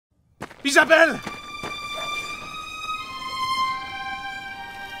Isabelle!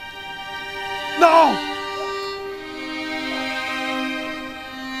 No!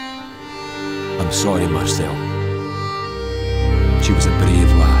 I'm sorry, Marcel. She was a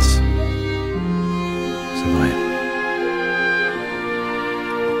brave lass. C'est vrai.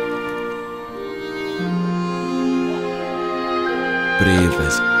 Brave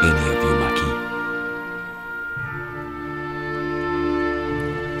as any of you, Maquis.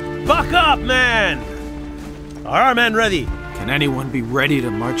 Buck up, man! Are our men ready? Can anyone be ready to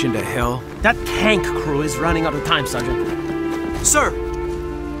march into hell? That tank crew is running out of time, Sergeant. Sir!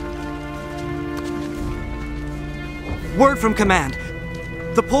 Word from command.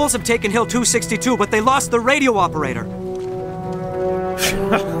 The Poles have taken Hill 262, but they lost the radio operator.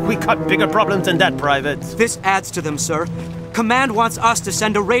 We got bigger problems than that, Private. This adds to them, sir. Command wants us to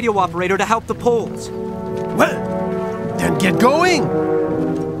send a radio operator to help the Poles. Well, then get going!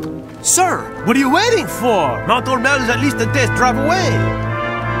 Sir! What are you waiting for? Mount Ormel is at least a day's drive away.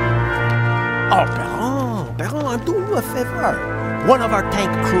 Oh, Perron, I'm doing you a favor. One of our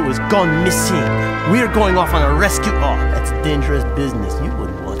tank crew has gone missing. We're going off on a rescue. Oh, that's dangerous business. You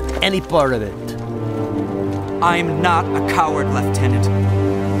wouldn't want any part of it. I'm not a coward, Lieutenant.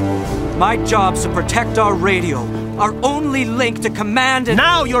 My job's to protect our radio, our only link to command and—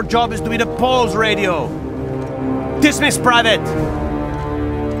 Now your job is to be the Poles' radio. Dismiss, Private.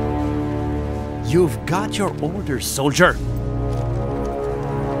 You've got your orders, soldier.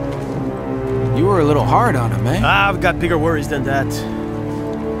 You were a little hard on him, eh? I've got bigger worries than that.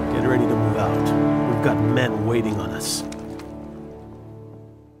 Get ready to move out. We've got men waiting on us.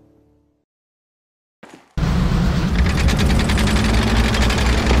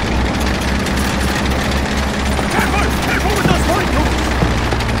 Careful with those horn tools!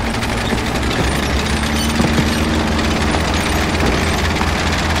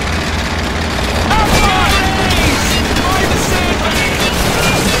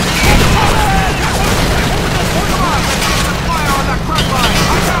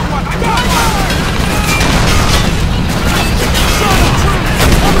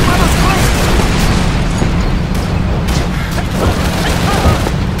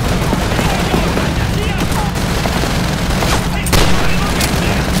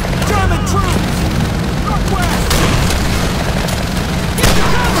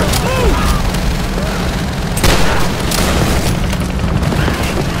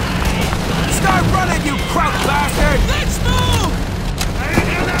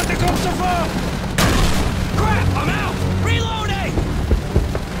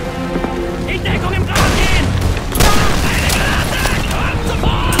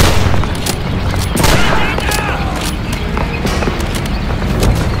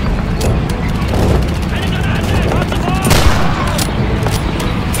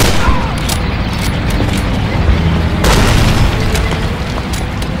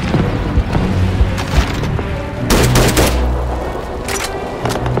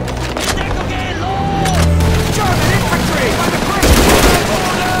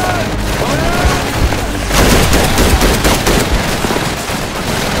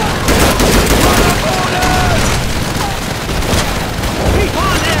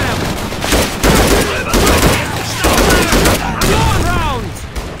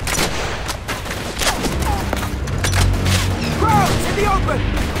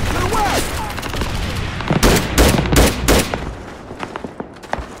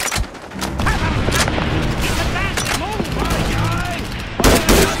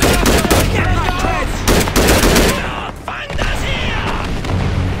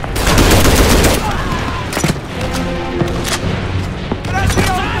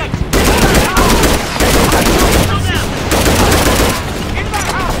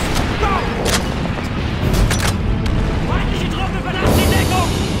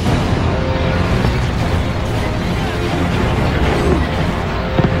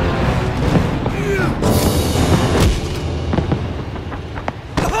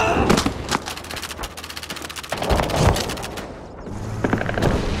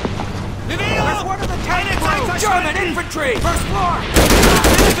 German infantry! First floor!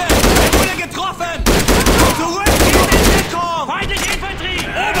 Wurde getroffen! Zurück in den Deckung! Feindliche Infanterie!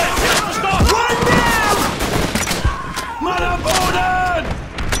 Oben! Run down! Mann am Boden!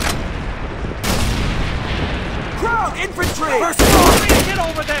 Crowd infantry! First floor! Get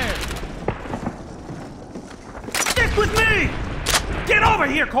over there! Stick with me! Get over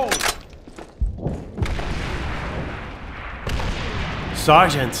here, Cole!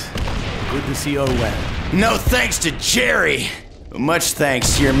 Sergeant, good to see you well. No thanks to Jerry. Much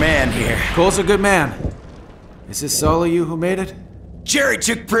thanks to your man here. Cole's a good man. Is this all of you who made it? Jerry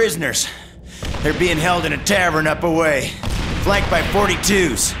took prisoners. They're being held in a tavern up away, flanked by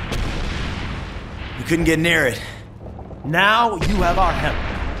 42s. We couldn't get near it. Now you have our help.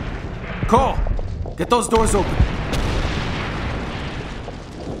 Cole, get those doors open.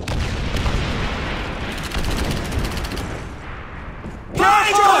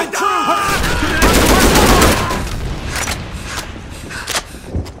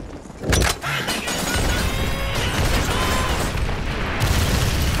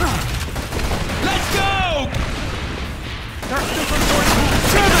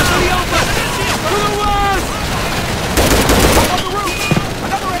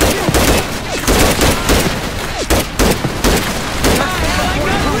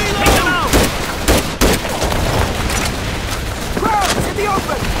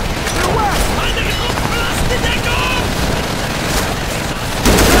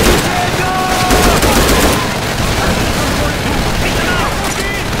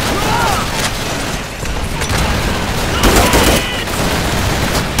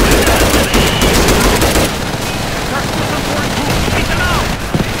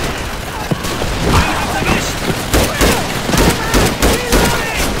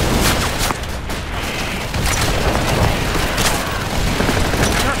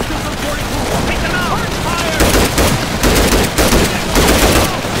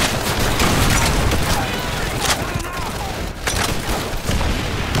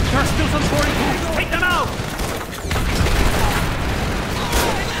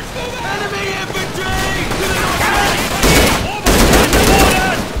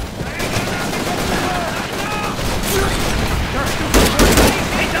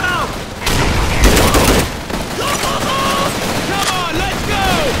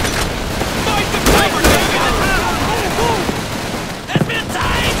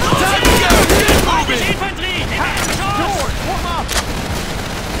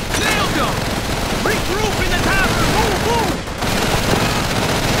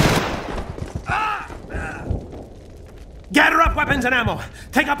 Gather up weapons and ammo.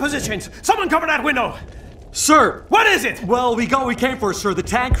 Take up positions. Someone cover that window. Sir! What is it? Well, we got what we came for, sir. The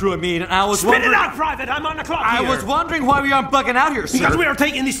tank crew, and I was Spit wondering... it out, Private! I'm on the clock I here. was wondering why we aren't bugging out here, sir. Because we are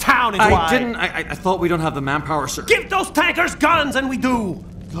taking this town, and why? I thought we don't have the manpower, sir. Give those tankers guns, and we do.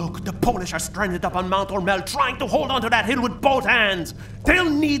 Look, the Polish are stranded up on Mount Ormel, trying to hold onto that hill with both hands. They'll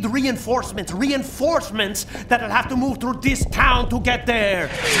need reinforcements that'll have to move through this town to get there.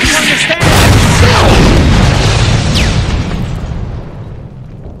 You understand?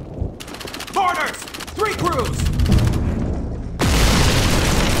 Mortars! 3 crews!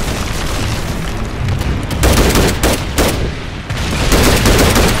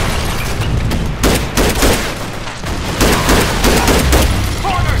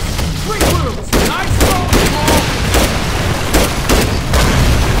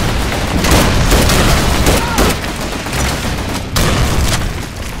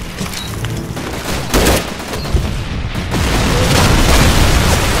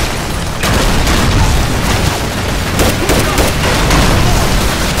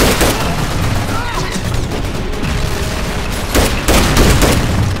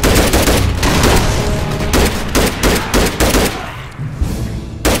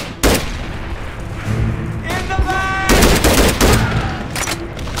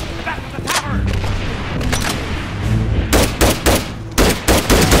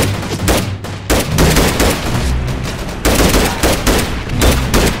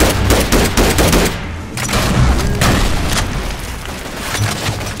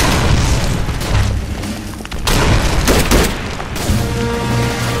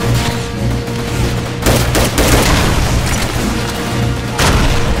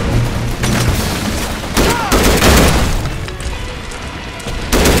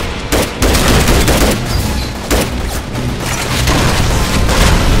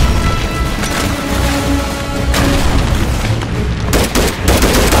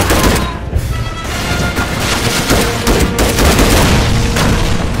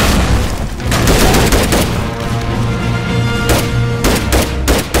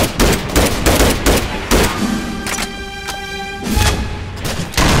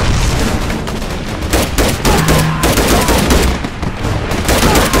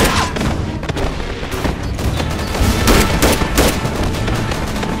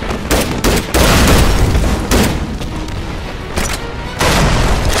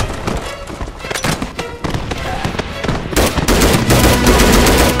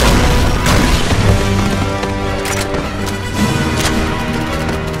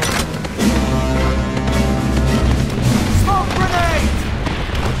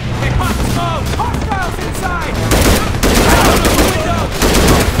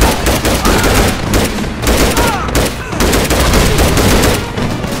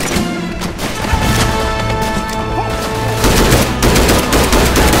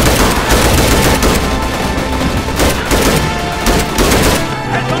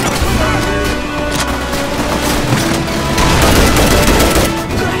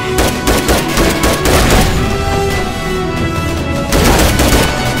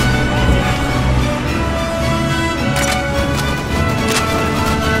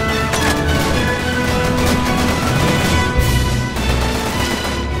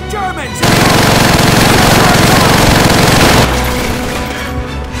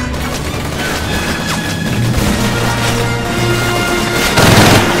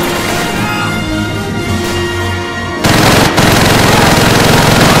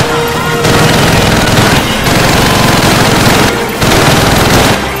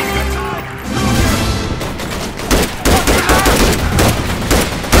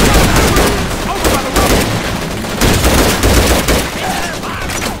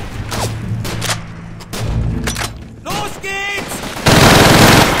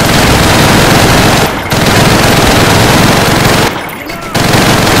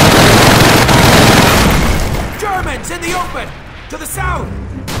 in the open! To the south!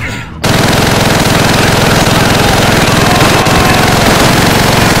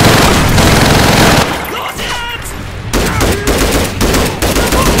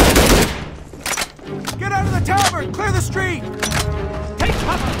 Get out of the tavern! Clear the street! Take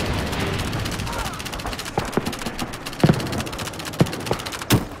cover!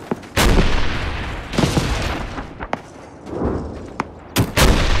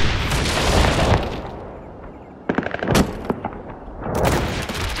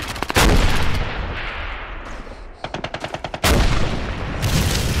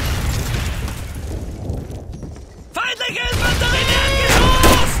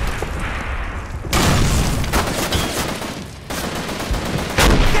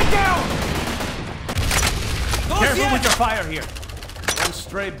 Careful with your fire here. One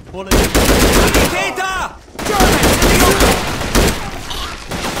stray bullet. Keita! Germans in the open!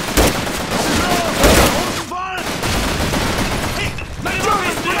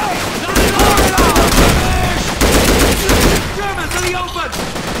 Germans in the open!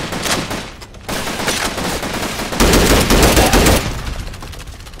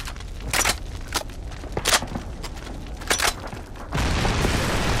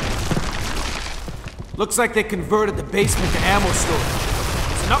 Looks like they converted the basement to ammo storage.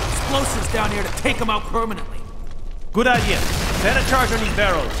 There's enough explosives down here to take them out permanently. Good idea. Set a charge on these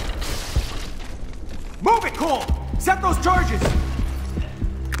barrels. Move it, Cole! Set those charges!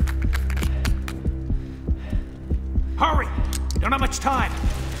 Hurry! We don't have much time.